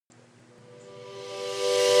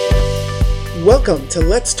Welcome to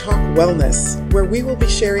Let's Talk Wellness, where we will be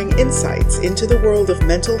sharing insights into the world of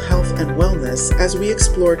mental health and wellness as we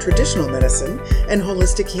explore traditional medicine and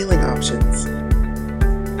holistic healing options.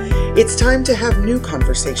 It's time to have new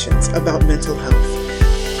conversations about mental health.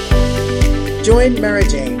 Join Mara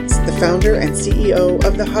James, the founder and CEO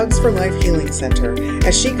of the Hugs for Life Healing Center,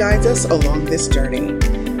 as she guides us along this journey.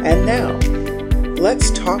 And now,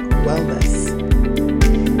 let's talk wellness.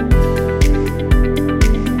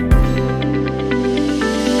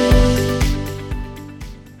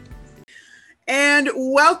 And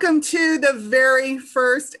welcome to the very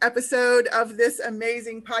first episode of this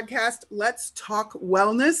amazing podcast, Let's Talk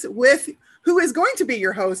Wellness, with who is going to be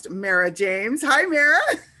your host, Mara James. Hi, Mara.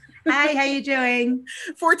 Hi, how you doing?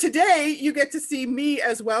 For today, you get to see me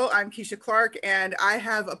as well. I'm Keisha Clark, and I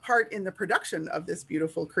have a part in the production of this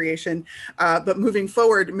beautiful creation. But moving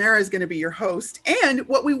forward, Mara is going to be your host. And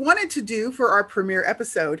what we wanted to do for our premiere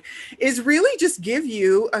episode is really just give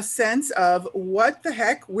you a sense of what the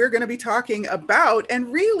heck we're going to be talking about,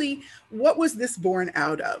 and really, what was this born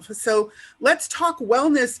out of? So Let's Talk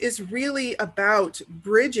Wellness is really about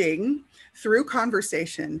bridging through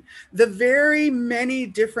conversation the very many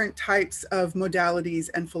different types of modalities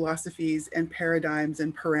and philosophies and paradigms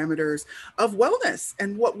and parameters of wellness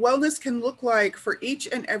and what wellness can look like for each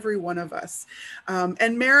and every one of us.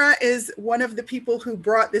 And Mara is one of the people who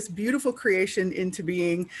brought this beautiful creation into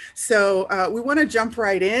being. So we want to jump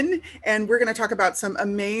right in, and we're going to talk about some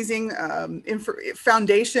amazing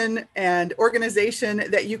foundation and organization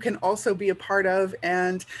that you can also be a part of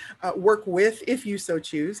and work with if you so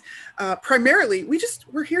choose. Primarily,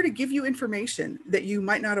 we're here to give you information that you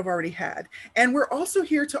might not have already had. And we're also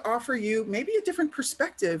here to offer you maybe a different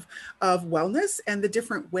perspective of wellness and the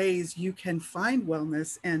different ways you can find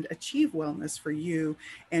wellness and achieve wellness for you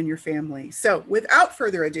and your family. So without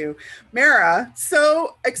further ado, Mara,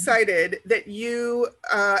 so excited that you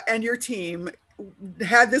and your team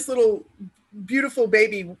had this little beautiful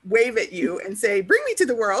baby wave at you and say, bring me to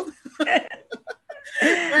the world.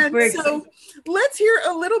 And so let's hear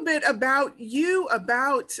a little bit about you,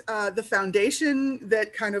 about the foundation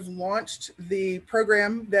that kind of launched the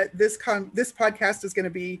program that this podcast is going to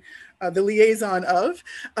be the liaison of.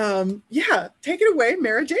 Take it away,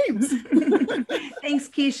 Mara James. Thanks,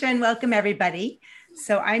 Keisha, and welcome everybody.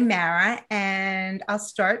 So I'm Mara, and I'll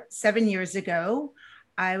start 7 years ago.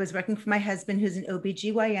 I was working for my husband, who's an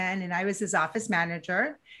OBGYN, and I was his office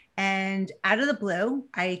manager. And out of the blue,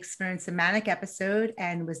 I experienced a manic episode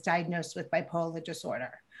and was diagnosed with bipolar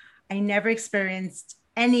disorder. I never experienced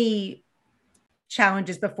any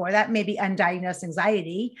challenges before that, maybe undiagnosed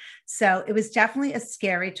anxiety. So it was definitely a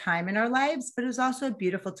scary time in our lives, but it was also a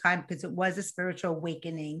beautiful time because it was a spiritual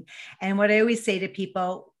awakening. And what I always say to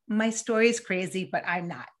people, my story is crazy, but I'm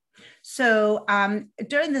not. So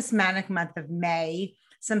during this manic month of May,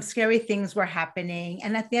 some scary things were happening.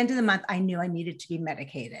 And at the end of the month, I knew I needed to be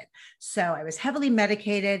medicated. So I was heavily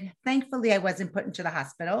medicated. Thankfully, I wasn't put into the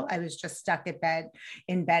hospital. I was just stuck in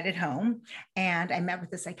bed at home. And I met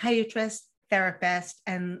with a psychiatrist, therapist,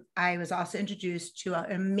 and I was also introduced to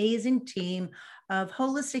an amazing team of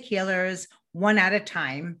holistic healers, one at a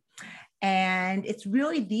time. And it's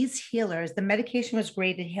really these healers. The medication was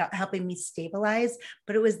great at helping me stabilize,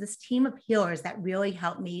 but it was this team of healers that really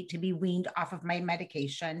helped me to be weaned off of my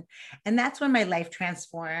medication. And that's when my life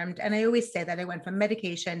transformed. And I always say that I went from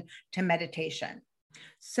medication to meditation.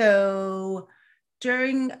 So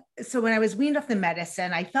when I was weaned off the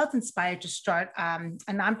medicine, I felt inspired to start a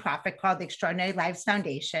nonprofit called the Extraordinary Lives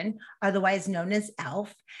Foundation, otherwise known as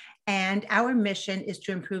ELF. And our mission is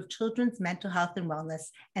to improve children's mental health and wellness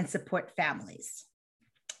and support families.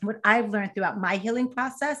 What I've learned throughout my healing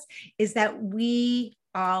process is that we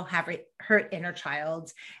all have a hurt inner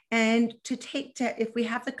child. And if we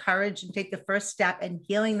have the courage and take the first step in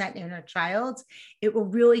healing that inner child, it will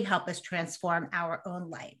really help us transform our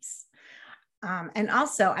own lives. And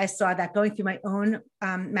also, I saw that going through my own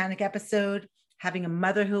manic episode, having a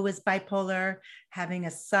mother who was bipolar, having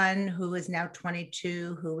a son who is now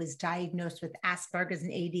 22, who was diagnosed with Asperger's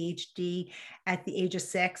and ADHD at the age of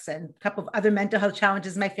 6, and a couple of other mental health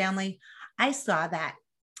challenges in my family. I saw that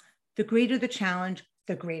the greater the challenge,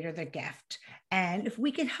 the greater the gift. And if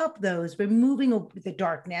we can help those removing the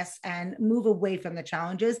darkness and move away from the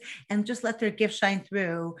challenges and just let their gift shine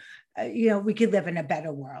through, we could live in a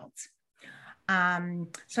better world.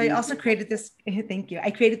 So I also created this, thank you. I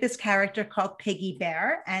created this character called Piggy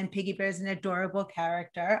Bear, and Piggy Bear is an adorable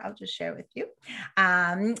character. I'll just share with you.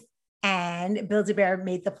 And Build-A-Bear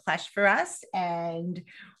made the plush for us. And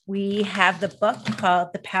we have the book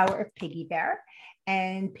called The Power of Piggy Bear.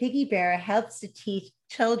 And Piggy Bear helps to teach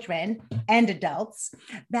children and adults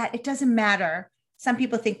that it doesn't matter. Some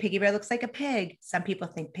people think Piggy Bear looks like a pig. Some people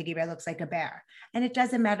think Piggy Bear looks like a bear. And it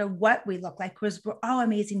doesn't matter what we look like because we're all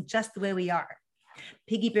amazing just the way we are.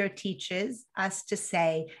 Piggy Bear teaches us to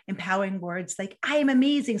say empowering words like, I am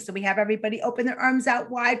amazing. So we have everybody open their arms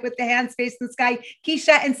out wide with the hands facing the sky,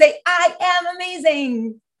 Keisha, and say, I am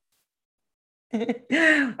amazing.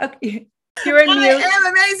 Okay. You're I am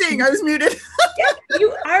amazing. I was muted. Yeah,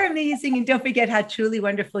 you are amazing. And don't forget how truly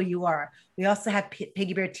wonderful you are. We also have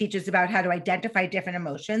Piggy Bear teaches about how to identify different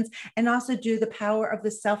emotions and also do the power of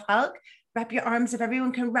the self-hug. Wrap your arms, if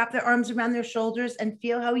everyone can wrap their arms around their shoulders and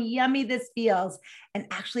feel how yummy this feels. And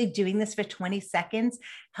actually doing this for 20 seconds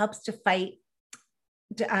helps to fight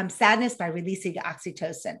sadness by releasing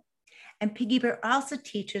oxytocin. And Piggy Bear also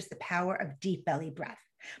teaches the power of deep belly breath.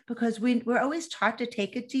 Because we're always taught to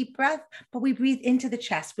take a deep breath, but we breathe into the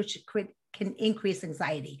chest, which can increase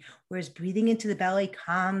anxiety, whereas breathing into the belly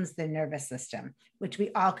calms the nervous system, which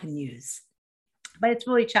we all can use. But it's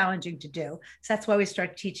really challenging to do. So that's why we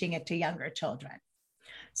start teaching it to younger children.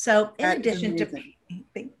 So in addition to,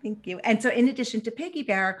 thank you. And so in addition to Piggy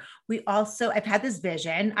Bear, I've had this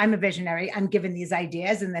vision. I'm a visionary. I'm given these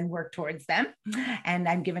ideas and then work towards them. And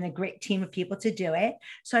I'm given a great team of people to do it.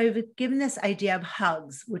 So I've given this idea of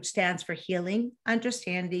HUGS, which stands for healing,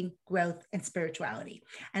 understanding, growth, and spirituality.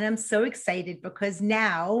 And I'm so excited because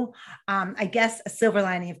now, I guess a silver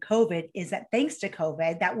lining of COVID is that thanks to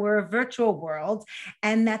COVID, that we're a virtual world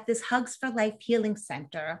and that this Hugs for Life Healing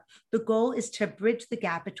Center, the goal is to bridge the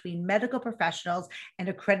gap between medical professionals and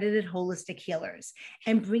accredited holistic healers,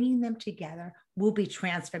 and bringing them together will be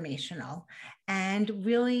transformational. And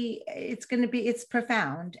really, it's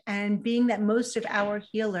profound. And being that most of our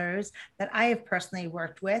healers that I have personally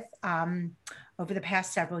worked with over the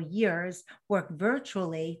past several years work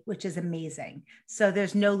virtually, which is amazing. So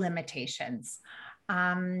there's no limitations.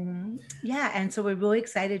 And so we're really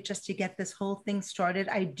excited just to get this whole thing started.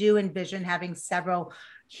 I do envision having several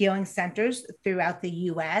healing centers throughout the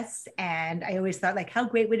US. And I always thought, like, how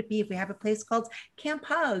great would it be if we have a place called Camp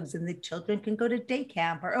Hugs and the children can go to day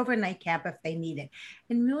camp or overnight camp if they need it,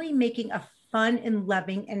 and really making a fun and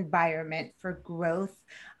loving environment for growth,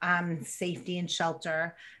 safety, and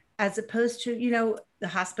shelter, as opposed to, the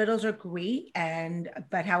hospitals are great.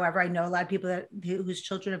 But however, I know a lot of people whose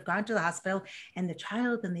children have gone to the hospital, and the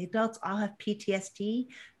child and the adults all have PTSD.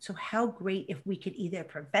 So how great if we could either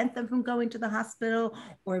prevent them from going to the hospital,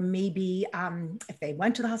 or maybe if they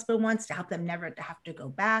went to the hospital once, to help them never to have to go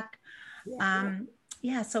back.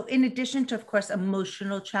 So in addition to, of course,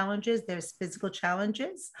 emotional challenges, there's physical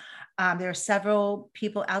challenges. There are several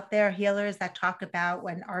people out there, healers, that talk about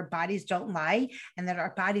when our bodies don't lie and that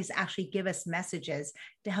our bodies actually give us messages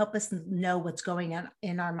to help us know what's going on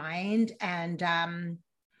in our mind. And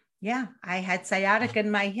I had sciatica in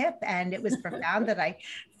my hip, and it was profound that I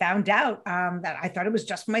found out that I thought it was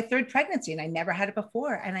just my third pregnancy and I never had it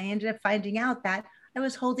before. And I ended up finding out that I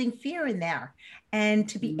was holding fear in there, and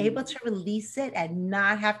to be able to release it and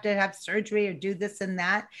not have to have surgery or do this and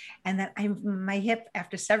that. And that my hip,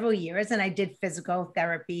 after several years, and I did physical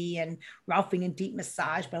therapy and Ralphing and deep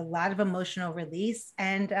massage, but a lot of emotional release,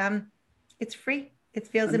 and it's free. It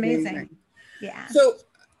feels amazing. Yeah. So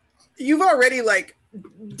you've already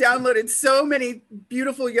downloaded so many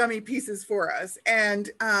beautiful, yummy pieces for us. And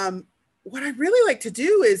what I'd really like to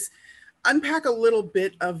do is unpack a little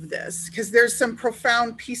bit of this, because there's some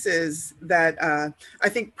profound pieces that I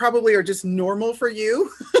think probably are just normal for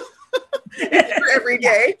you for every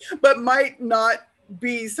day, but might not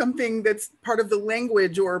be something that's part of the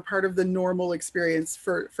language or part of the normal experience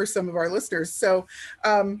for some of our listeners. So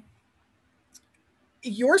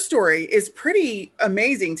your story is pretty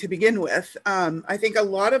amazing to begin with. I think a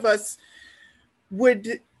lot of us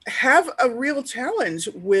would have a real challenge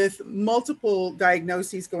with multiple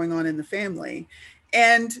diagnoses going on in the family.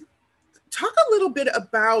 And talk a little bit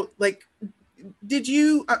about, did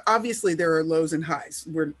you, obviously there are lows and highs.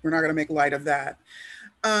 We're not going to make light of that.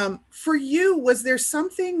 For you, was there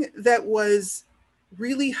something that was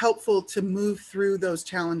really helpful to move through those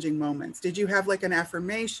challenging moments? Did you have an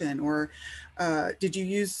affirmation, or did you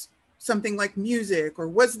use something like music, or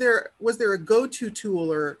was there a go-to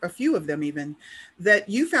tool, or a few of them even, that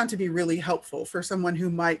you found to be really helpful for someone who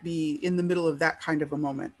might be in the middle of that kind of a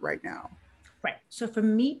moment right now? Right. So for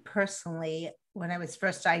me personally, when I was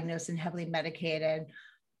first diagnosed and heavily medicated,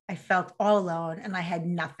 I felt all alone and I had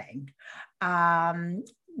nothing.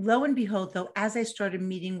 Lo and behold, though, as I started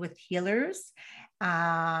meeting with healers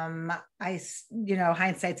Hindsight's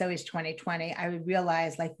always 2020. I would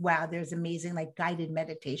realize like, wow, there's amazing like guided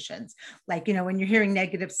meditations. Like, when you're hearing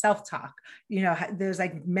negative self-talk, there's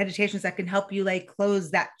like meditations that can help you like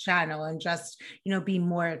close that channel and just, be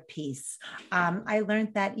more at peace. I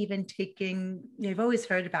learned that even taking, you've always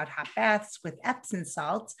heard about hot baths with Epsom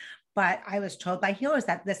salts, but I was told by healers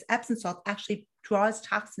that this Epsom salt actually draws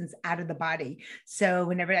toxins out of the body. So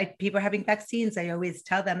whenever people are having vaccines, I always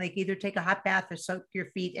tell them like either take a hot bath or soak your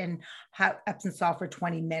feet in hot Epsom salt for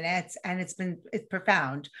 20 minutes. And it's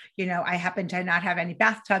profound. I happen to not have any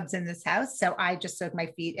bathtubs in this house. So I just soak my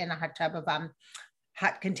feet in a hot tub of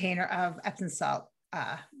hot container of Epsom salt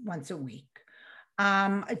once a week.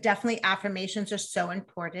 Definitely affirmations are so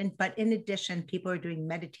important, but in addition, people are doing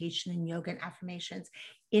meditation and yoga and affirmations.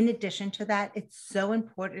 In addition to that, it's so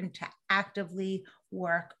important to actively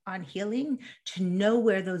work on healing, to know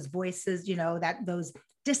where those voices, those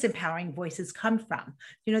disempowering voices come from.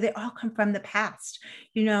 They all come from the past.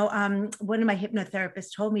 One of my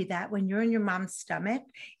hypnotherapists told me that when you're in your mom's stomach,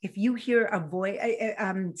 if you hear a voice,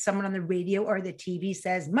 someone on the radio or the TV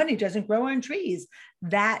says, money doesn't grow on trees,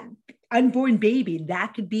 that unborn baby,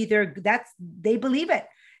 that could be they believe it.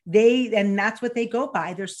 And that's what they go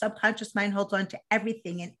by. Their subconscious mind holds on to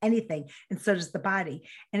everything and anything, and so does the body.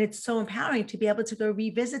 And it's so empowering to be able to go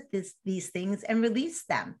revisit these things and release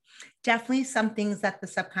them. Definitely some things that the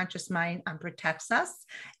subconscious mind protects us.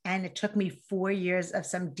 And it took me 4 years of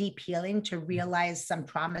some deep healing to realize some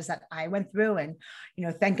traumas that I went through. And,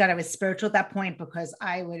 thank God I was spiritual at that point, because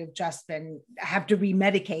I would have just have to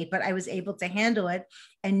remedicate, but I was able to handle it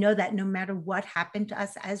and know that no matter what happened to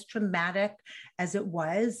us, as traumatic as it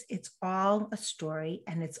was, it's all a story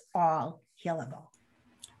and it's all healable.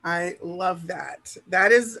 I love that.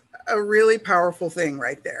 That is a really powerful thing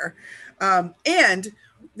right there. And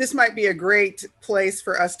this might be a great place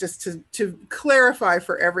for us just to clarify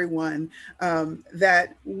for everyone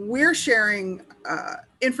that we're sharing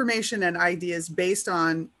information and ideas based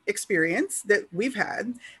on experience that we've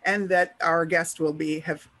had and that our guest will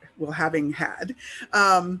having had.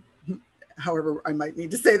 However, I might need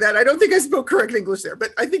to say that. I don't think I spoke correct English there, but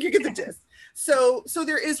I think you get the gist. So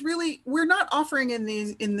there is really, we're not offering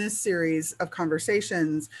in this series of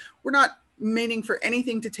conversations, we're not meaning for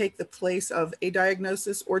anything to take the place of a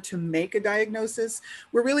diagnosis or to make a diagnosis.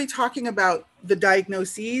 We're really talking about the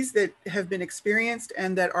diagnoses that have been experienced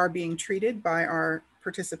and that are being treated by our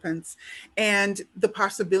participants, and the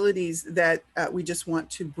possibilities that we just want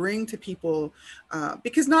to bring to people,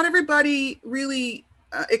 because not everybody really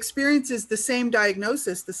experiences the same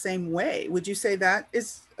diagnosis the same way. Would you say that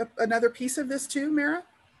is another piece of this too, Mara?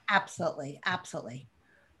 Absolutely.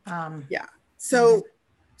 Yeah. So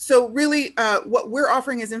really what we're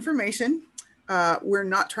offering is information. We're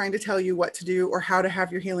not trying to tell you what to do or how to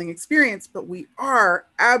have your healing experience, but we are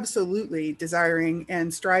absolutely desiring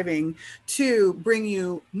and striving to bring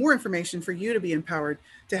you more information for you to be empowered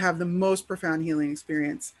to have the most profound healing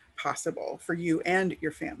experience possible for you and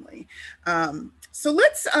your family. So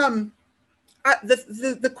let's, the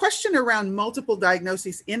question around multiple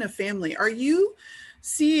diagnoses in a family, are you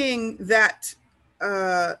seeing that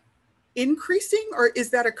increasing, or is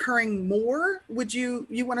that occurring more? Would you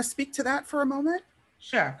want to speak to that for a moment?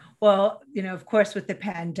 Sure. Well, of course, with the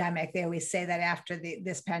pandemic, they always say that after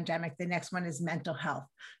this pandemic, the next one is mental health.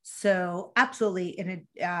 So absolutely, it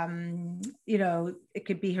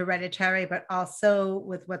could be hereditary, but also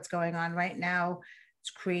with what's going on right now, it's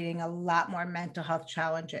creating a lot more mental health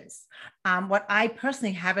challenges. What I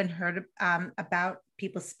personally haven't heard about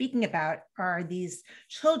people speaking about are these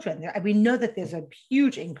children. We know that there's a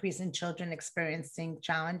huge increase in children experiencing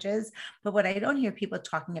challenges, but what I don't hear people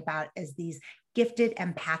talking about is these gifted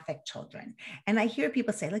empathic children. And I hear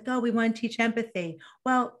people say like, oh, we want to teach empathy.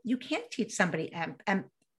 Well, you can't teach somebody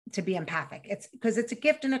to be empathic. It's because it's a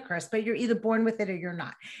gift and a curse, but you're either born with it or you're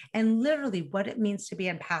not. And literally what it means to be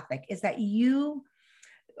empathic is that you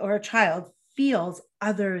or a child feels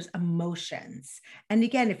others' emotions. And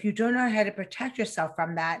again, if you don't know how to protect yourself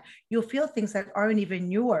from that, you'll feel things that aren't even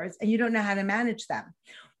yours and you don't know how to manage them.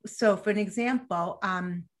 So for an example,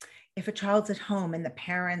 if a child's at home and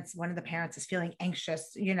one of the parents is feeling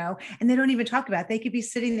anxious, and they don't even talk about it, they could be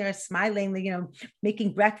sitting there smiling,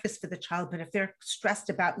 making breakfast for the child. But if they're stressed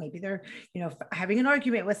about, maybe they're, having an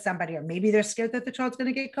argument with somebody, or maybe they're scared that the child's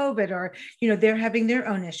going to get COVID, or, they're having their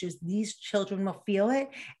own issues, these children will feel it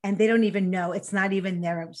and they don't even know. It's not even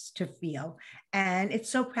theirs to feel. And it's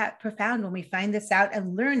so profound when we find this out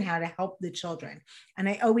and learn how to help the children. And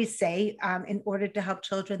I always say, in order to help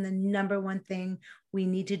children, the number one thing we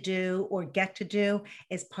need to do or get to do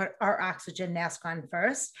is put our oxygen mask on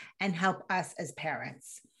first and help us as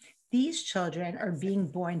parents. these children are being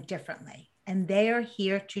born differently and they are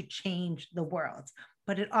here to change the world.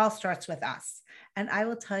 But it all starts with us. And I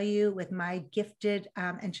will tell you, with my gifted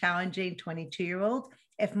and challenging 22-year-old,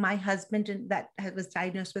 if my husband that was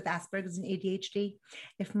diagnosed with Asperger's and ADHD,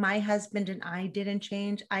 if my husband and I didn't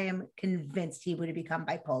change, I am convinced he would have become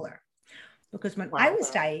bipolar. Because when I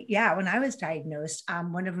was diagnosed,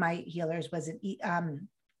 one of my healers was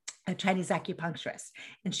a Chinese acupuncturist.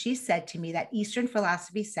 And she said to me that Eastern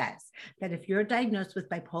philosophy says that if you're diagnosed with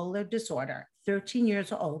bipolar disorder, 13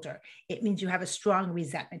 years or older, it means you have a strong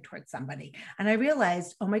resentment towards somebody. And I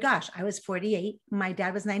realized, oh my gosh, I was 48, my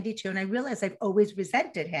dad was 92, and I realized I've always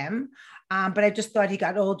resented him, but I just thought he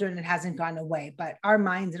got older and it hasn't gone away. But our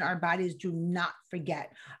minds and our bodies do not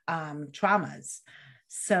forget traumas.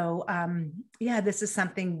 So this is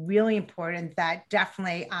something really important that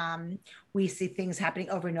definitely we see things happening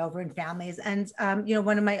over and over in families. And,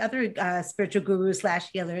 one of my other spiritual gurus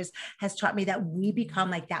 / healers has taught me that we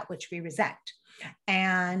become like that which we resent.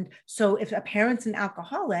 And so if a parent's an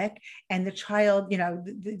alcoholic and the child,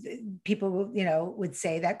 people, would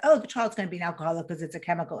say that, oh, the child's going to be an alcoholic because it's a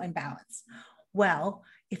chemical imbalance. Well,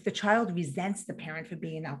 if the child resents the parent for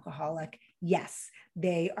being an alcoholic, yes,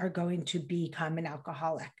 they are going to become an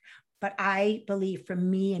alcoholic. But I believe, for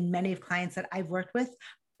me and many of clients that I've worked with,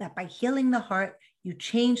 that by healing the heart, you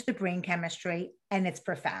change the brain chemistry, and it's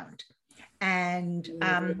profound. And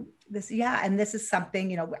this is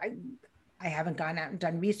something, I haven't gone out and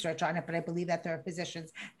done research on it, but I believe that there are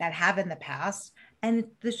physicians that have in the past. And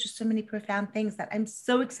there's just so many profound things that I'm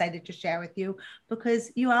so excited to share with you, because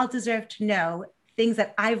you all deserve to know things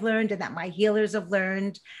that I've learned and that my healers have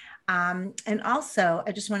learned. And also,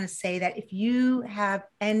 I just want to say that if you have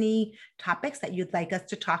any topics that you'd like us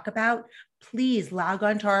to talk about, please log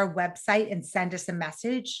on to our website and send us a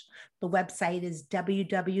message. The website is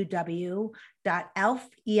www.elf,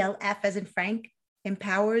 ELF as in Frank,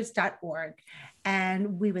 empowers.org.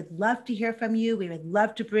 And we would love to hear from you. We would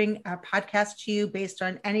love to bring our podcast to you based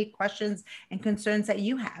on any questions and concerns that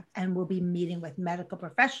you have. And we'll be meeting with medical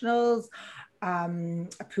professionals,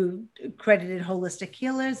 approved, accredited holistic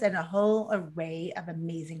healers, and a whole array of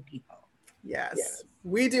amazing people. Yes,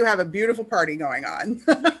 we do have a beautiful party going on.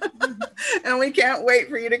 And we can't wait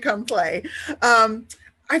for you to come play.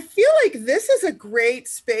 I feel like this is a great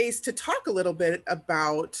space to talk a little bit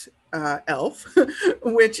about ELF,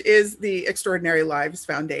 which is the Extraordinary Lives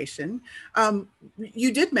Foundation.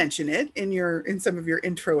 You did mention it in some of your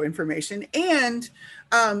intro information, and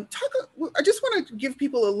I just want to give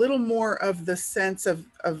people a little more of the sense of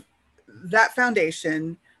that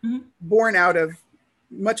foundation, born out of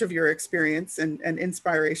much of your experience and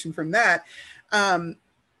inspiration from that.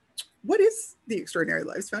 What is the Extraordinary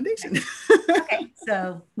Lives Foundation? Okay,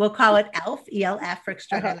 so we'll call it ELF, ELF for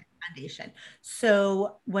Extraordinary Lives Foundation.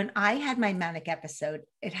 So when I had my manic episode,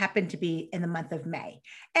 it happened to be in the month of May.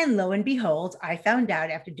 And lo and behold, I found out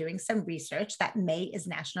after doing some research that May is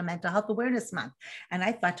National Mental Health Awareness Month. And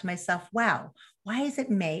I thought to myself, wow, why is it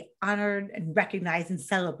May honored and recognized and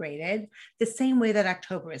celebrated the same way that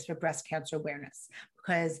October is for breast cancer awareness?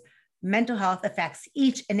 Because mental health affects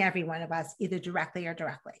each and every one of us, either directly or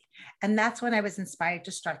indirectly. And that's when I was inspired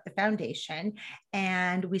to start the foundation.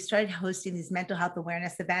 And we started hosting these mental health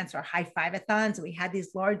awareness events, or high five-a-thons. We had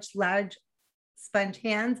these large sponge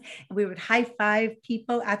hands, and we would high five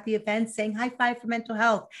people at the event, saying high five for mental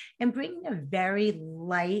health, and bringing a very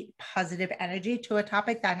light, positive energy to a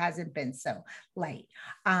topic that hasn't been so light.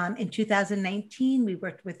 In 2019, we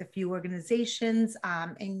worked with a few organizations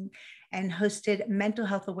and hosted mental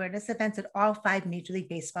health awareness events at all 5 Major League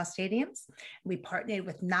Baseball stadiums. We partnered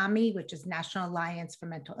with NAMI, which is National Alliance for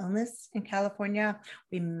Mental Illness in California.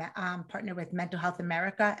 We partnered with Mental Health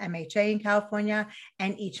America, MHA in California,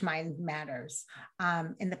 and Each Mind Matters.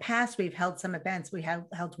 In the past, we've held some events. We have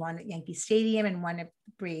held one at Yankee Stadium and one at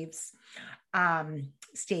Braves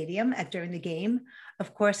Stadium during the game.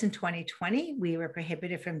 Of course, in 2020, we were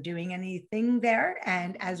prohibited from doing anything there.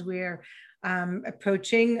 And as we're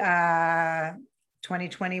approaching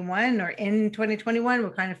 2021, or in 2021, we're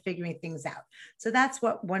kind of figuring things out. So that's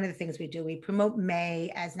one of the things we do. We promote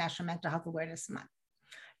May as National Mental Health Awareness Month.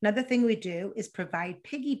 Another thing we do is provide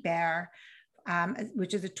Piggy Bear,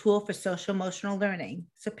 which is a tool for social emotional learning.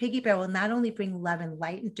 So Piggy Bear will not only bring love and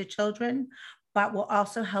light into children, but will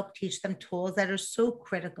also help teach them tools that are so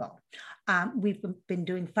critical. We've been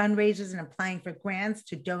doing fundraisers and applying for grants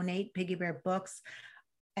to donate Piggy Bear books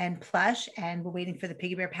and plush, and we're waiting for the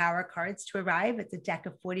Piggy Bear Power cards to arrive. It's a deck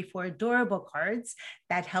of 44 adorable cards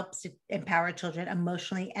that helps to empower children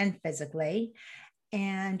emotionally and physically.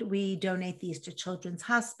 And we donate these to children's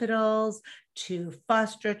hospitals, to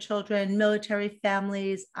foster children, military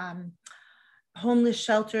families, homeless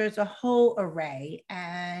shelters, a whole array.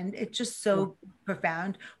 And it's just so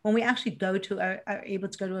profound. When we actually are able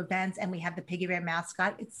to go to events and we have the Piggy Bear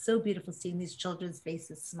mascot, it's so beautiful seeing these children's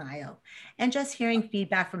faces smile. And just hearing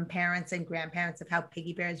feedback from parents and grandparents of how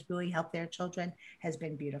Piggy Bears really help their children has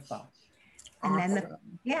been beautiful.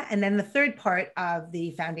 And then the third part of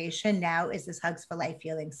the foundation now is this Hugs for Life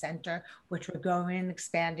Healing Center, which we're growing and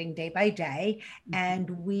expanding day by day. And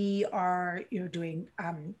we are, doing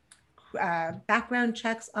background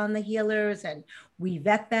checks on the healers, and we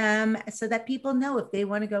vet them so that people know if they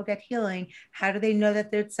want to go get healing, how do they know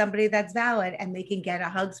that there's somebody that's valid and they can get a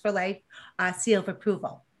Hugs for Life seal of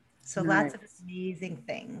approval. So lots of amazing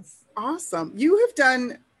things. Awesome. You have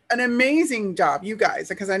done an amazing job, you guys,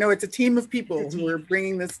 because I know it's a team of people who are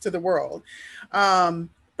bringing this to the world,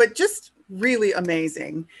 but just really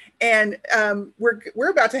amazing. And we're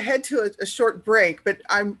about to head to a short break, but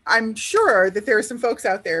I'm sure that there are some folks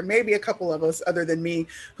out there, maybe a couple of us other than me,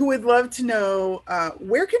 who would love to know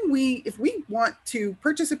where can we, if we want to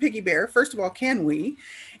purchase a Piggy Bear, first of all, can we?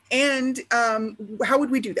 And how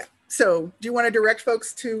would we do that? So do you want to direct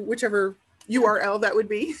folks to whichever URL that would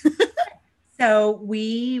be? So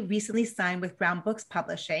we recently signed with Brown Books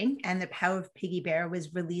Publishing, and The Power of Piggy Bear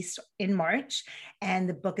was released in March, and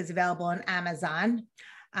the book is available on Amazon.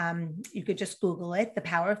 You could just Google it, The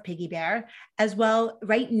Power of Piggy Bear. As well,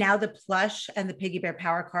 right now, the plush and the Piggy Bear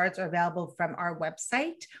Power Cards are available from our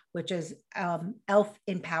website, which is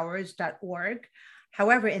elfempowers.org.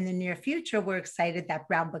 However, in the near future, we're excited that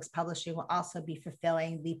Brown Books Publishing will also be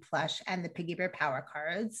fulfilling the plush and the Piggy Bear Power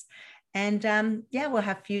Cards. And we'll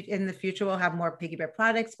have in the future, we'll have more Piggy Bear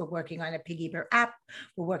products. We're working on a Piggy Bear app.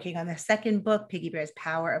 We're working on the second book, Piggy Bear's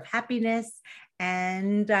Power of Happiness.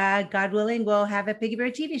 And God willing, we'll have a Piggy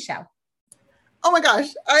Bear TV show. Oh my gosh,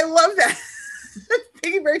 I love that.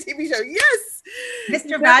 Piggy Bear TV show. Yes.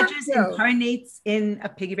 Mr. Rogers incarnates in a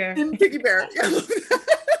Piggy Bear. In Piggy Bear. Yes.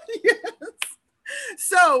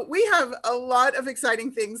 So we have a lot of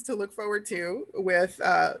exciting things to look forward to with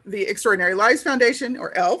the Extraordinary Lives Foundation,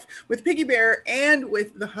 or ELF, with Piggy Bear, and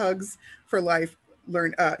with the Hugs for Life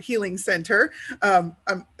Healing Center.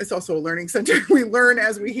 It's also a learning center. We learn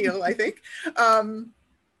as we heal, I think.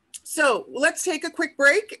 So let's take a quick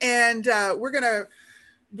break, and we're going to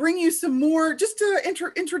bring you some more just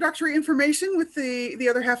introductory information with the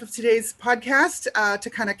other half of today's podcast to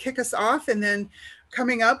kind of kick us off. And then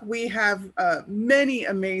coming up, we have many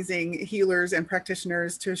amazing healers and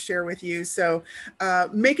practitioners to share with you. So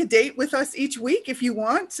make a date with us each week if you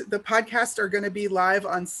want. The podcasts are going to be live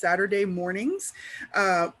on Saturday mornings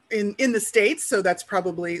in the States. So that's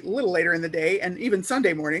probably a little later in the day, and even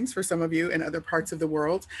Sunday mornings for some of you in other parts of the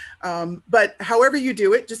world. But however you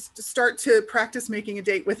do it, just start to practice making a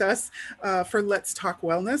date with us for Let's Talk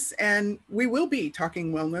Wellness. And we will be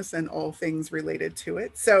talking wellness and all things related to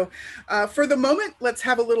it. So for the moment, let's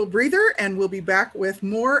have a little breather, and we'll be back with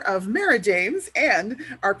more of Mara James and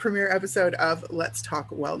our premiere episode of Let's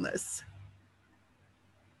Talk Wellness.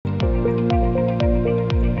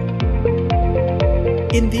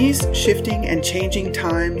 In these shifting and changing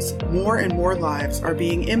times, more and more lives are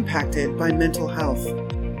being impacted by mental health.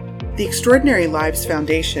 The Extraordinary Lives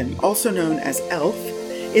Foundation, also known as ELF,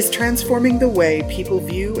 is transforming the way people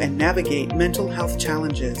view and navigate mental health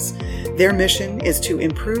challenges. Their mission is to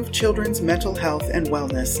improve children's mental health and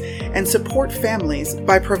wellness and support families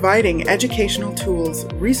by providing educational tools,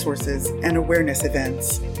 resources, and awareness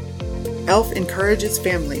events. ELF encourages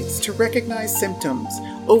families to recognize symptoms,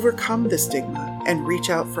 overcome the stigma, and reach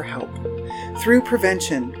out for help. Through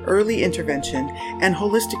prevention, early intervention, and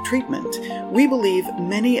holistic treatment, we believe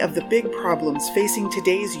many of the big problems facing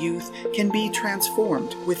today's youth can be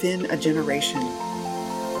transformed within a generation.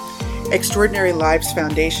 Extraordinary Lives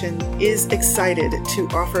Foundation is excited to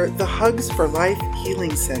offer the Hugs for Life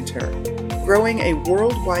Healing Center, growing a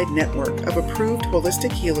worldwide network of approved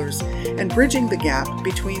holistic healers and bridging the gap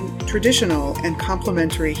between traditional and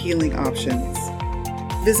complementary healing options.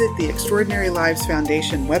 Visit the Extraordinary Lives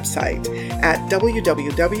Foundation website at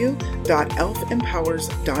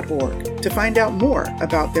www.elfempowers.org to find out more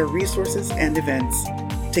about their resources and events.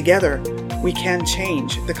 Together, we can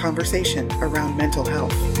change the conversation around mental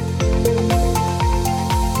health.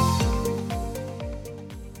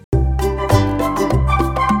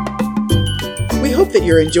 We hope that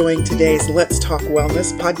you're enjoying today's Let's Talk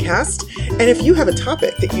Wellness podcast. And if you have a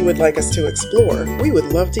topic that you would like us to explore, we would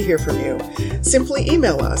love to hear from you. Simply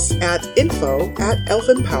email us at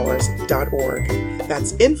info@elfempowers.org.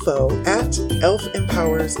 That's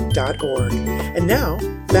info@elfempowers.org. And now,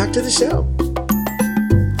 back to the show.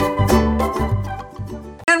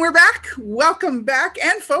 welcome back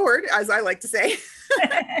and forward, as I like to say,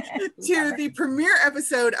 to the premiere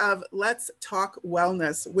episode of Let's Talk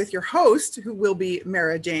Wellness with your host, who will be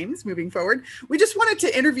Mara James moving forward. We just wanted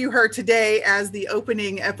to interview her today as the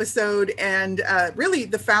opening episode and really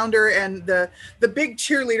the founder and the big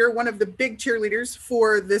cheerleader, one of the big cheerleaders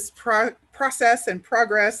for this process and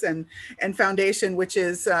progress and foundation, which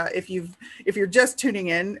is if you're just tuning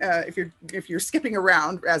in, if you're skipping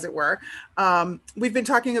around, as it were, we've been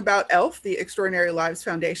talking about ELF, the Extraordinary Lives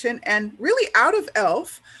Foundation, and really out of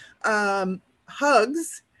ELF,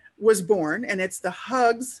 Hugs was born, and it's the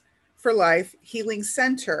Hugs for Life Healing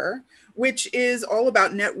Center, which is all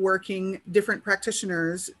about networking different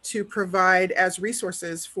practitioners to provide as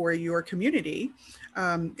resources for your community.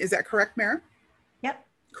 Is that correct, Mara? Yep.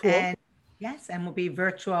 Cool. And yes, and we'll be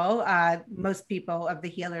virtual. Most people of the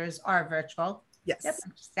healers are virtual. Yes. Yep,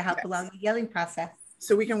 just to help along the healing process.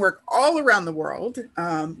 So we can work all around the world.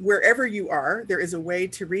 Wherever you are, there is a way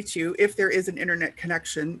to reach you. If there is an internet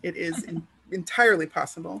connection, it is entirely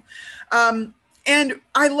possible. And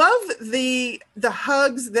I love the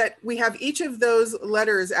hugs that we have. Each of those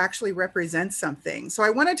letters actually represents something. So I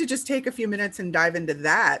wanted to just take a few minutes and dive into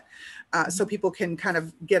that so people can kind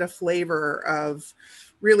of get a flavor of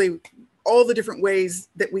really all the different ways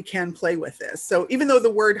that we can play with this. So even though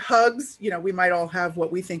the word hugs, we might all have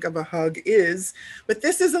what we think of a hug is, but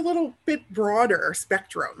this is a little bit broader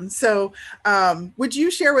spectrum. So would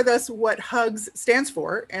you share with us what Hugs stands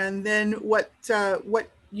for, and then what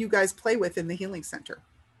you guys play with in the Healing Center?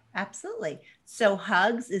 Absolutely. So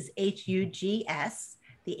Hugs is HUGS.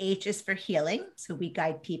 The H is for healing. So we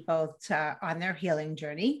guide people on their healing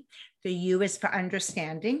journey. The U is for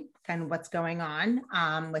understanding kind of what's going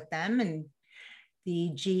on with them. And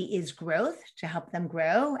the G is growth, to help them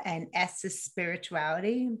grow. And S is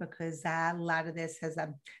spirituality, because a lot of this has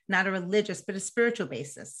not a religious, but a spiritual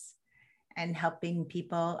basis. And helping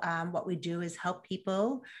people, what we do is help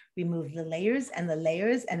people remove the layers and the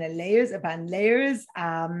layers and the layers upon layers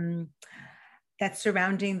that's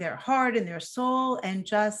surrounding their heart and their soul, and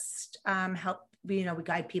just help, we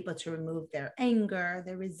guide people to remove their anger,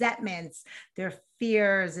 their resentments, their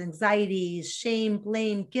fears, anxieties, shame,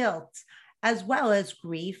 blame, guilt, as well as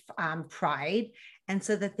grief, pride, and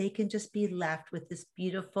so that they can just be left with this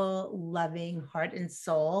beautiful, loving heart and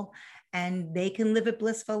soul, and they can live a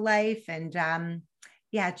blissful life. And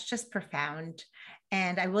it's just profound.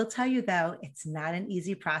 And I will tell you, though, it's not an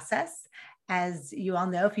easy process. As you all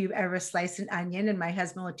know, if you've ever sliced an onion, and my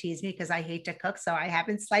husband will tease me because I hate to cook, so I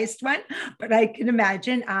haven't sliced one, but I can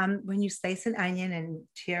imagine when you slice an onion and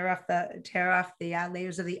tear off the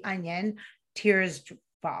layers of the onion, tears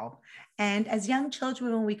fall. And as young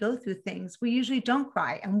children, when we go through things, we usually don't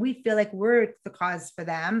cry, and we feel like we're the cause for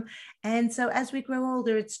them. And so as we grow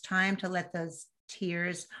older, it's time to let those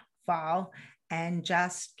tears fall and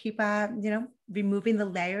just keep, removing the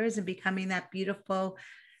layers and becoming that beautiful,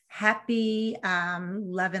 happy,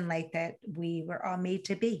 love and light that we were all made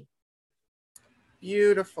to be.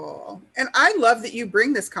 Beautiful. And I love that you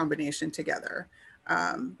bring this combination together.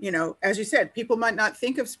 As you said, people might not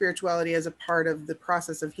think of spirituality as a part of the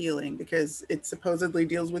process of healing because it supposedly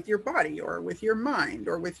deals with your body or with your mind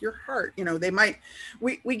or with your heart.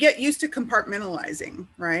 We get used to compartmentalizing,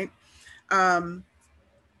 right?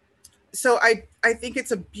 So I think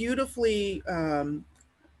it's a beautifully,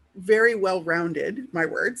 very well-rounded, my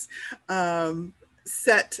words,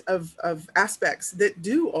 set of aspects that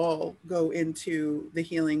do all go into the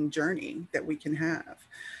healing journey that we can have.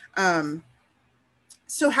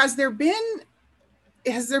 So has there been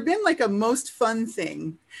like a most fun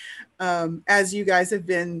thing as you guys have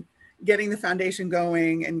been getting the foundation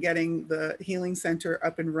going and getting the healing center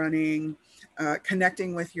up and running,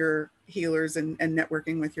 connecting with your healers and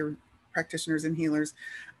networking with your practitioners and healers?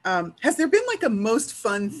 Has there been like a most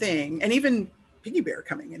fun thing, and even Piggy Bear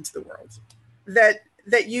coming into the world,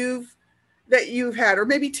 that you've had, or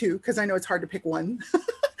maybe two, because I know it's hard to pick one,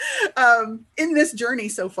 in this journey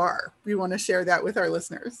so far? We want to share that with our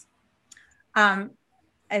listeners. I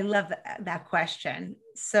love that question.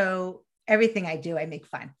 So everything I do, I make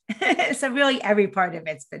fun. So really every part of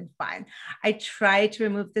it's been fun. I try to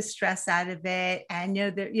remove the stress out of it. And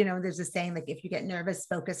there's a saying, like, if you get nervous,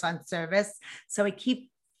 focus on service. So I keep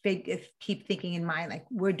thinking in mind, like,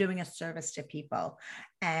 we're doing a service to people,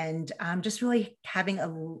 and just really having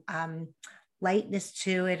a lightness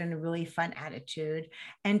to it and a really fun attitude.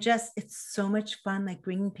 And just, it's so much fun, like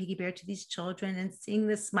bringing Piggy Bear to these children and seeing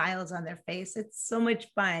the smiles on their face. It's so much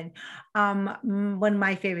fun. One of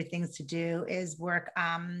my favorite things to do is work.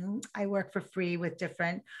 I work for free with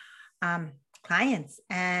different clients,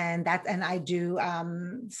 and I do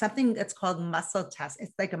something that's called muscle test.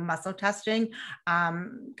 It's like a muscle testing.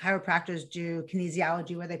 Chiropractors do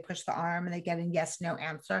kinesiology where they push the arm and they get a yes no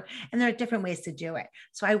answer, and there are different ways to do it.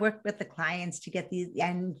 So I work with the clients to get these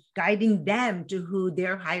and guiding them to who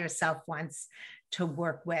their higher self wants to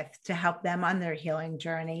work with, to help them on their healing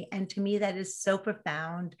journey. And to me, that is so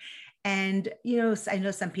profound. And, I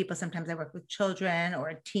know some people, sometimes I work with children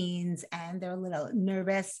or teens and they're a little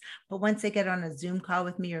nervous, but once they get on a Zoom call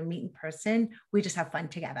with me or meet in person, we just have fun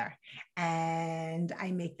together. And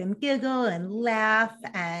I make them giggle and laugh.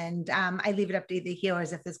 And I leave it up to the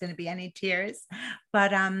healers if there's going to be any tears.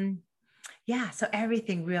 But yeah, so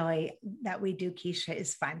everything really that we do, Keisha,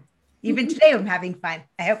 is fun. Even today, I'm having fun.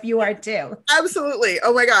 I hope you are too. Absolutely.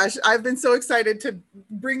 Oh my gosh. I've been so excited to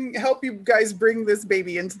help you guys bring this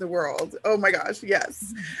baby into the world. Oh my gosh.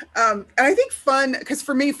 Yes. And I think fun, because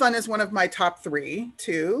for me, fun is one of my top 3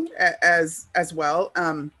 too, as well.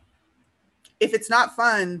 If it's not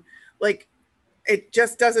fun, like it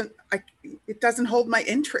just doesn't hold my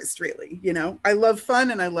interest really. I love fun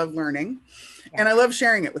and I love learning. And I love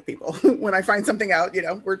sharing it with people when I find something out,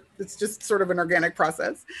 it's just sort of an organic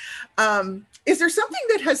process. Is there something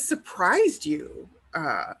that has surprised you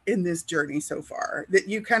in this journey so far that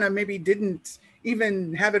you kind of maybe didn't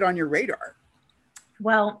even have it on your radar?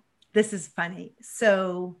 Well, this is funny.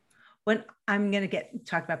 So when I'm going to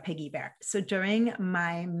talk about Piggy Bear. So during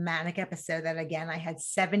my manic episode that again, I had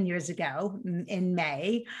 7 years ago in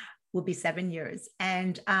May, will be 7 years.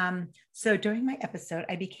 And so during my episode,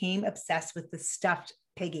 I became obsessed with the stuffed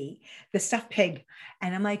pig.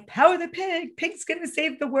 And I'm like, power the pig, pig's going to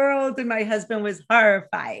save the world. And my husband was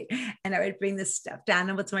horrified. And I would bring this stuffed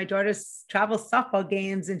animal to my daughter's travel softball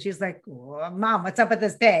games. And she's like, Mom, what's up with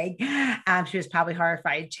this pig? She was probably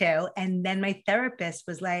horrified too. And then my therapist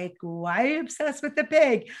was like, why are you obsessed with the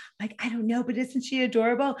pig? I'm like, I don't know, but isn't she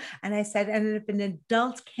adorable? And I said, and if an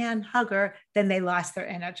adult can hug her, then they lost their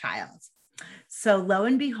inner child. So lo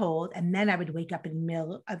and behold, and then I would wake up in the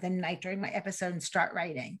middle of the night during my episode and start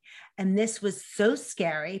writing. And this was so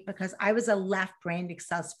scary because I was a left-brained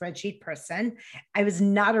Excel spreadsheet person. I was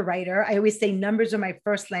not a writer. I always say numbers are my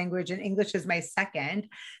first language and English is my second.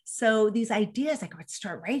 So these ideas, I would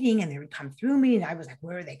start writing and they would come through me. And I was like,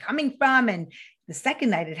 where are they coming from? And the second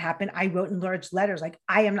night it happened, I wrote in large letters, like,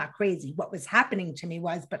 I am not crazy. What was happening to me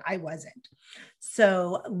was, but I wasn't.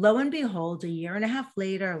 So lo and behold, 1.5 years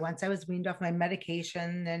later, once I was weaned off my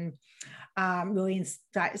medication and really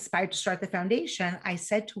inspired to start the foundation, I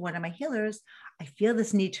said to one of my healers, I feel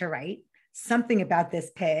this need to write something about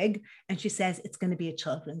this pig. And she says, it's going to be a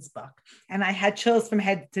children's book. And I had chills from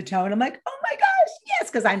head to toe. And I'm like, oh my gosh,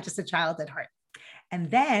 yes, because I'm just a child at heart.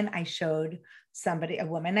 And then I showed a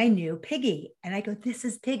woman I knew, Piggy. And I go, this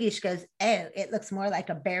is Piggy. She goes, oh, it looks more like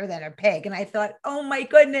a bear than a pig. And I thought, oh my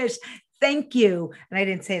goodness, thank you. And I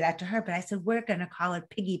didn't say that to her, but I said, we're going to call it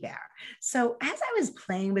Piggy Bear. So as I was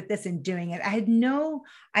playing with this and doing it, I had no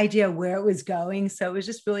idea where it was going. So it was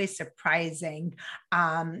just really surprising,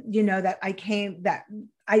 I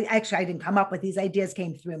didn't come up with these ideas,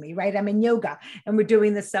 came through me, right? I'm in yoga and we're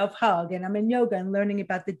doing the self-hug and I'm in yoga and learning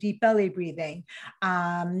about the deep belly breathing.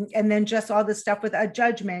 And then just all this stuff with a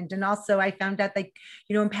judgment. And also I found out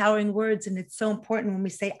empowering words. And it's so important when we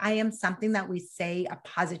say, I am something, that we say a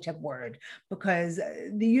positive word, because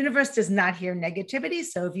the universe does not hear negativity.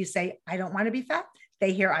 So if you say, I don't want to be fat,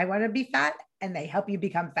 they hear, I want to be fat, and they help you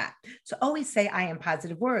become fat. So always say, I am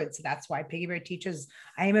positive words. So that's why Piggy Bear teaches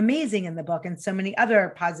I am amazing in the book, and so many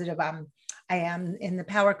other positive, I am in the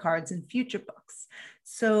power cards and future books.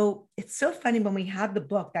 So it's so funny when we had the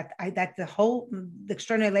book that the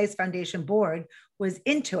Extraordinary Ladies Foundation board was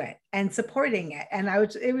into it and supporting it. And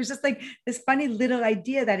it was just like this funny little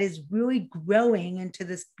idea that is really growing into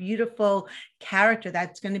this beautiful character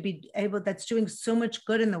that's doing so much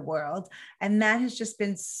good in the world. And that has just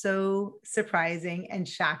been so surprising and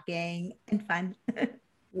shocking and fun.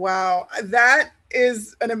 Wow. That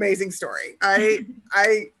is an amazing story.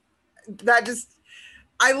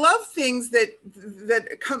 I love things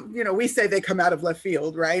that come, we say they come out of left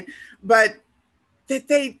field, right? But that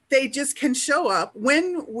they just can show up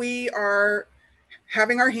when we are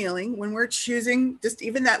having our healing, when we're choosing just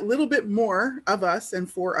even that little bit more of us and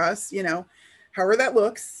for us, however that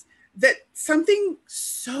looks, that something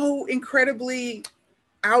so incredibly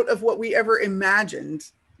out of what we ever imagined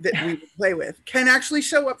that we would play with can actually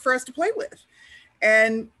show up for us to play with.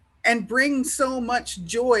 And bring so much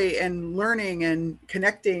joy and learning and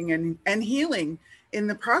connecting and healing in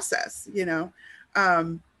the process,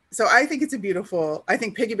 So I think I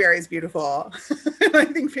think Piggy Bear is beautiful. I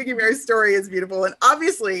think Piggy Bear's story is beautiful. And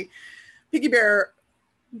obviously Piggy Bear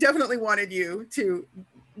definitely wanted you to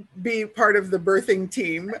be part of the birthing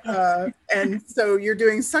team. And so you're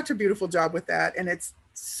doing such a beautiful job with that. And it's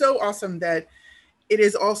so awesome that it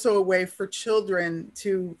is also a way for children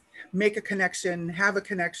to make a connection, have a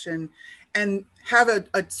connection, and have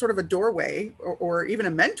a sort of a doorway or even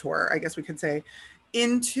a mentor, I guess we could say,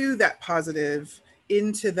 into that positive,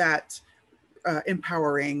 into that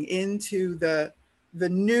empowering, into the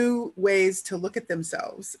new ways to look at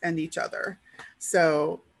themselves and each other.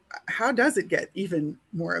 So how does it get even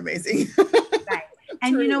more amazing? Right.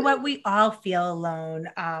 And you know what? We all feel alone.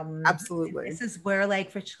 Absolutely. This is where,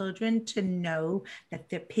 like, for children to know that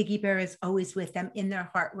their piggy bear is always with them in their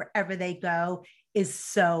heart, wherever they go, is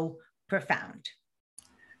so profound.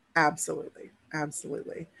 Absolutely.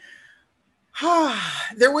 Absolutely.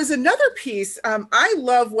 There was another piece. I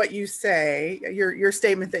love what you say, your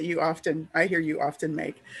statement that I hear you often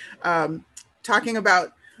make, talking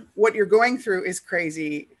about what you're going through is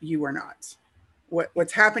crazy. You are not.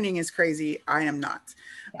 What's happening is crazy. I am not.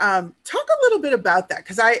 Yes. Talk a little bit about that,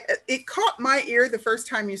 because it caught my ear the first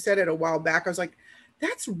time you said it a while back. I was like,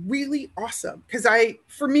 that's really awesome. Because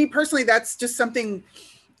for me personally, that's just something,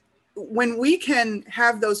 when we can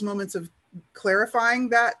have those moments of clarifying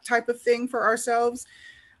that type of thing for ourselves,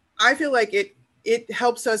 I feel like it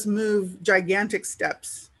helps us move gigantic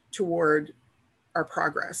steps toward our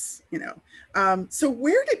progress, so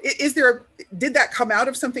did that come out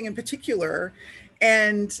of something in particular?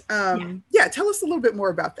 And tell us a little bit more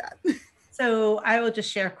about that. So I will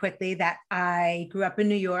just share quickly that I grew up in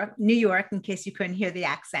New York, in case you couldn't hear the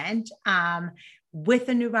accent. With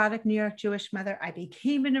a neurotic New York Jewish mother. I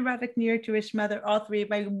became a neurotic New York Jewish mother. All three of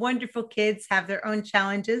my wonderful kids have their own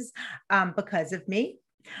challenges because of me.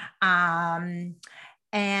 And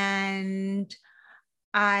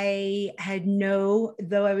I had though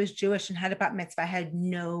I was Jewish and had a bat mitzvah, I had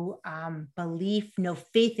no belief, no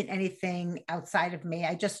faith in anything outside of me.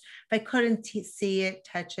 If I couldn't see it,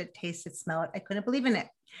 touch it, taste it, smell it, I couldn't believe in it.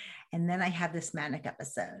 And then I had this manic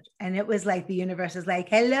episode, and it was like the universe is like,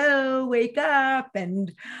 hello, wake up.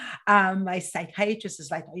 And my psychiatrist is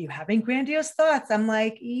like, are you having grandiose thoughts? I'm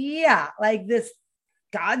like, yeah, like this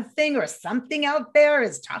God thing or something out there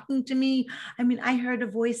is talking to me. I mean, I heard a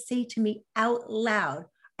voice say to me out loud,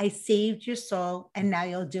 I saved your soul, and now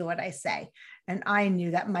you'll do what I say. And I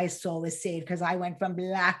knew that my soul was saved because I went from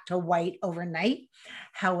black to white overnight.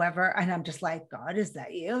 However, and I'm just like, God, is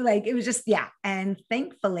that you? Like, it was just, yeah. And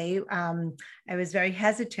thankfully, I was very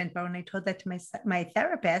hesitant, but when I told that to my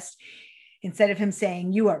therapist, instead of him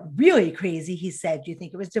saying, you are really crazy, he said, do you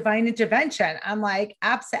think it was divine intervention? I'm like,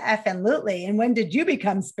 absolutely. And when did you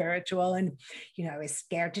become spiritual? And, I was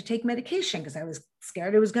scared to take medication because I was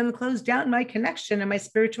scared it was going to close down my connection and my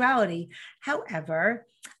spirituality. However,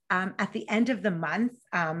 at the end of the month,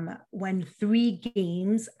 when 3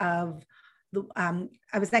 games of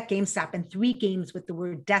I was at GameStop, and 3 games with the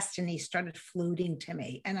word destiny started floating to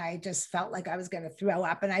me. And I just felt like I was going to throw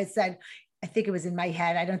up. And I said, I think it was in my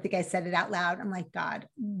head, I don't think I said it out loud, I'm like, God,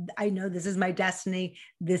 I know this is my destiny.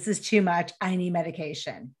 This is too much. I need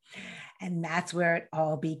medication. And that's where it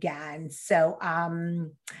all began. So,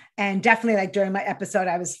 and definitely, like, during my episode,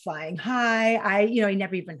 I was flying high. I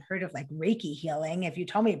never even heard of like Reiki healing. If you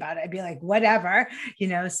told me about it, I'd be like, whatever,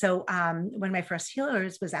 So one of my first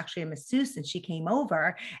healers was actually a masseuse, and she came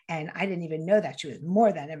over, and I didn't even know that she was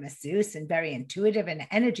more than a masseuse and very intuitive and an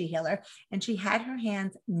energy healer. And she had her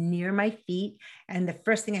hands near my feet. And the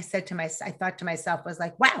first thing I thought to myself was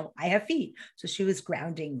like, wow, I have feet. So she was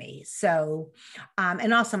grounding me. So,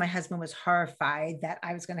 and also my husband was horrified that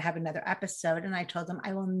I was going to have another episode. And I told him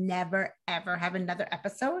I will never, ever have another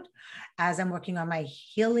episode as I'm working on my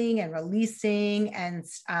healing and releasing and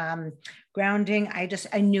grounding. I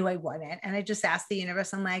knew I wouldn't. And I just asked the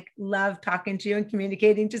universe, I'm like, love talking to you and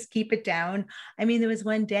communicating, just keep it down. I mean, there was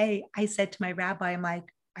one day I said to my rabbi, I'm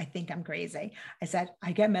like, I think I'm crazy. I said,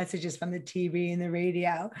 I get messages from the TV and the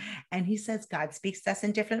radio. And he says, God speaks to us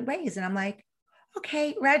in different ways. And I'm like,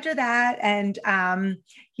 okay, roger that. And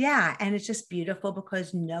and it's just beautiful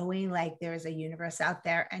because knowing like there's a universe out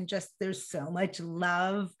there, and just there's so much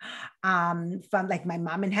love from like my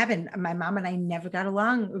mom in heaven. My mom and I never got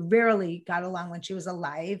along, rarely got along when she was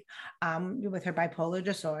alive with her bipolar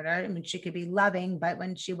disorder. I mean, she could be loving, but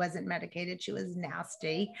when she wasn't medicated, she was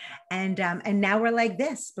nasty. And now we're like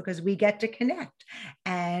this because we get to connect.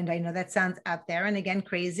 And I know that sounds out there and again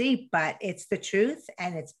crazy, but it's the truth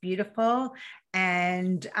and it's beautiful.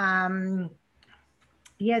 And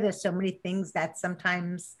there's so many things that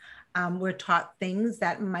sometimes we're taught things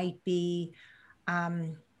that might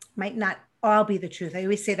not all be the truth. I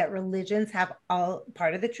always say that religions have all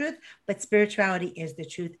part of the truth, but spirituality is the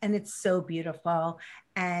truth. And it's so beautiful.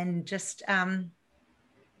 And just,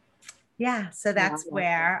 yeah, so that's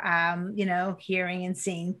where, hearing and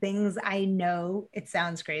seeing things, I know it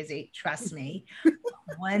sounds crazy. Trust me.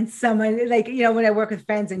 When someone, like, when I work with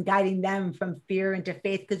friends and guiding them from fear into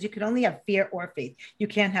faith, because you can only have fear or faith. You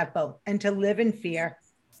can't have both. And to live in fear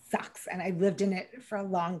sucks. And I've lived in it for a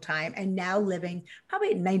long time, and now living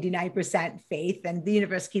probably 99% faith, and the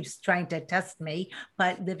universe keeps trying to test me,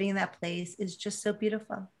 but living in that place is just so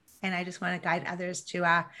beautiful. And I just want to guide others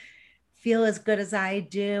to feel as good as I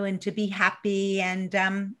do and to be happy. And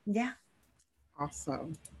yeah.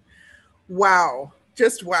 Awesome. Wow.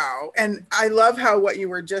 Just wow. And I love how what you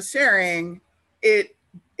were just sharing, it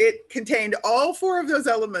contained all four of those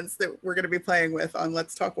elements that we're going to be playing with on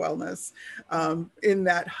Let's Talk Wellness, in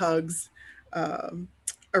that hugs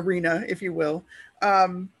arena, if you will.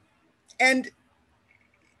 And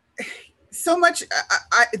so much,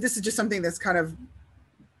 this is just something that's kind of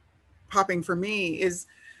popping for me, is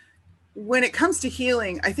when it comes to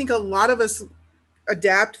healing, I think a lot of us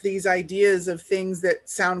adapt these ideas of things that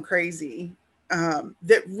sound crazy,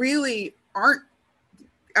 that really aren't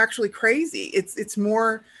actually crazy. It's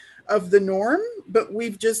more of the norm, but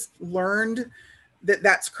we've just learned that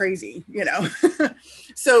that's crazy,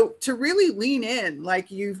 So to really lean in,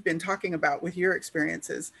 like you've been talking about with your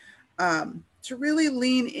experiences, to really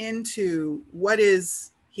lean into what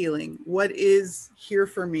is healing, what is here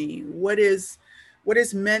for me, what is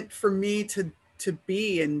meant for me to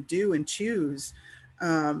be and do and choose.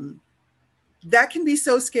 That can be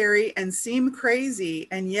so scary and seem crazy.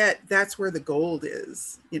 And yet that's where the gold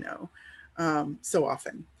is, so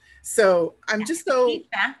often. So I'm just so...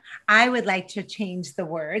 I would like to change the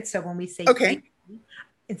word. So when we say okay, crazy,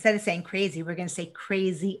 instead of saying crazy, we're going to say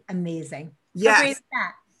crazy amazing. Yes.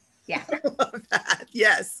 Yeah. I love that.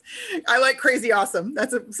 Yes. I like crazy awesome.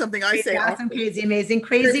 That's something I crazy say awesome, often. Crazy amazing,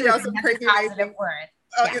 crazy awesome, crazy amazing word.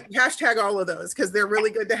 Hashtag all of those, because they're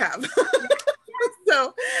really good to have.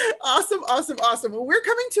 So awesome. Well, we're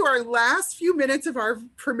coming to our last few minutes of our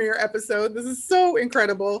premiere episode. This is so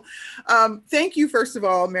incredible. Thank you, first of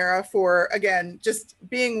all, Mara, for, again, just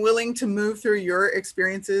being willing to move through your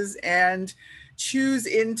experiences and choose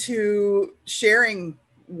into sharing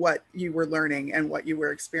what you were learning and what you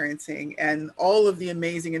were experiencing, and all of the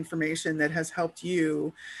amazing information that has helped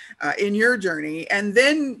you in your journey, and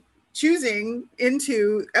then choosing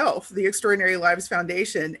into ELF, the Extraordinary Lives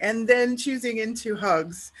Foundation, and then choosing into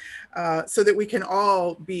Hugs, so that we can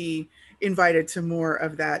all be invited to more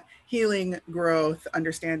of that healing, growth,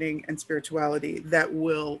 understanding, and spirituality that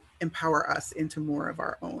will empower us into more of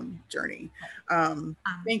our own journey.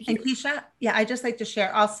 Thank you. And Keisha, I'd just like to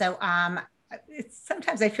share also,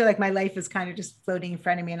 sometimes I feel like my life is kind of just floating in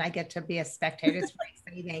front of me and I get to be a spectator. It's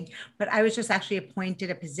very exciting. But I was just actually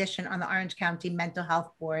appointed a position on the Orange County Mental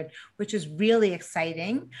Health Board, which is really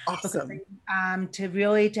exciting. Awesome.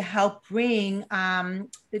 Because, to help bring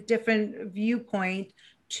the different viewpoint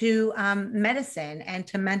to medicine and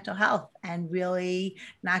to mental health, and really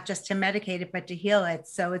not just to medicate it, but to heal it.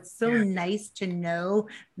 So it's so nice to know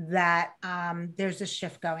that there's a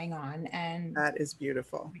shift going on. And that is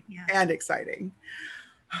beautiful and exciting.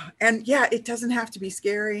 And it doesn't have to be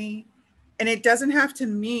scary. And it doesn't have to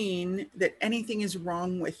mean that anything is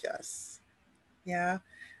wrong with us.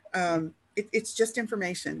 It's just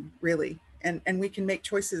information, really. And we can make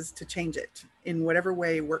choices to change it in whatever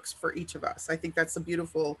way works for each of us. I think that's a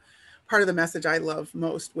beautiful part of the message I love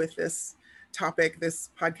most with this topic, this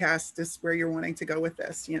podcast, this where you're wanting to go with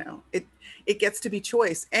this. It gets to be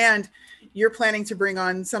choice. And you're planning to bring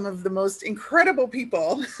on some of the most incredible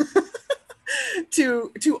people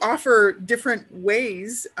to offer different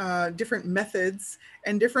ways, different methods,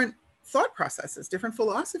 and different thought processes, different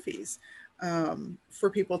philosophies, for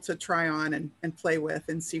people to try on and play with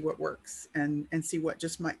and see what works and see what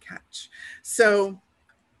just might catch. So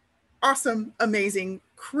awesome, amazing,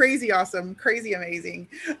 crazy awesome, crazy amazing.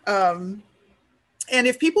 And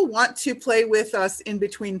if people want to play with us in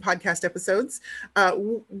between podcast episodes,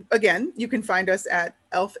 again, you can find us at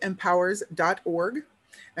elfempowers.org.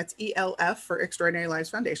 That's ELF for Extraordinary Lives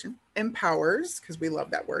Foundation, empowers, because we love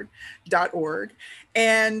that word, .org.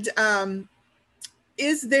 And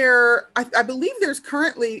is there, I believe there's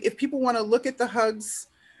currently, if people want to look at the Hugs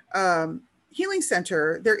Healing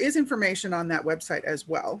Center, there is information on that website as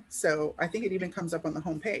well. So I think it even comes up on the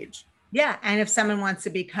homepage. Yeah. And if someone wants to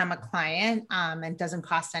become a client and doesn't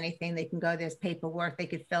cost anything, they can go, there's paperwork they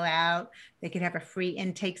could fill out. They could have a free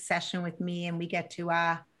intake session with me, and we get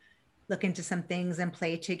to look into some things and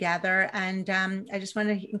play together. And I just want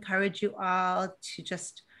to encourage you all to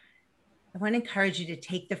just I want to encourage you to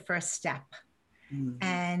take the first step,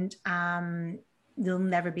 and you'll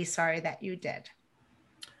never be sorry that you did.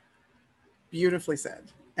 Beautifully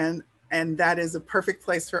said. And that is a perfect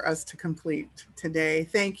place for us to complete today.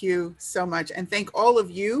 Thank you so much. And thank all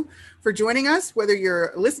of you for joining us, whether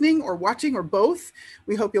you're listening or watching or both.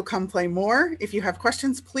 We hope you'll come play more. If you have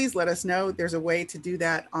questions, please let us know. There's a way to do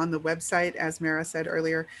that on the website, as Mara said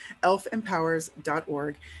earlier,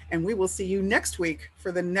 elfempowers.org. And we will see you next week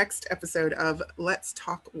for the next episode of Let's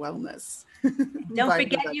Talk Wellness. Don't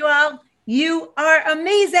forget, everybody. You all, you are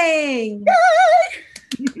amazing. Yay!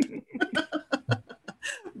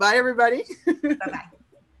 Bye, everybody. Bye-bye.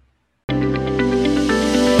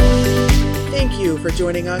 Thank you for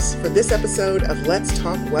joining us for this episode of Let's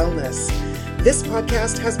Talk Wellness. This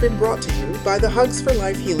podcast has been brought to you by the Hugs for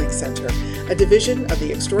Life Healing Center, a division of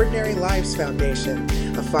the Extraordinary Lives Foundation,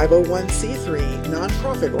 a 501c3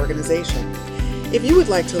 nonprofit organization. If you would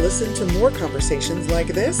like to listen to more conversations like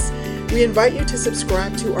this, we invite you to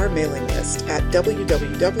subscribe to our mailing list at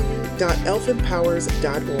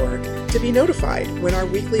www.elfempowers.org to be notified when our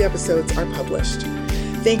weekly episodes are published.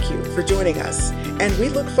 Thank you for joining us, and we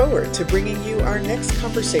look forward to bringing you our next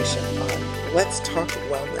conversation on Let's Talk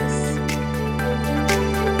Wellness.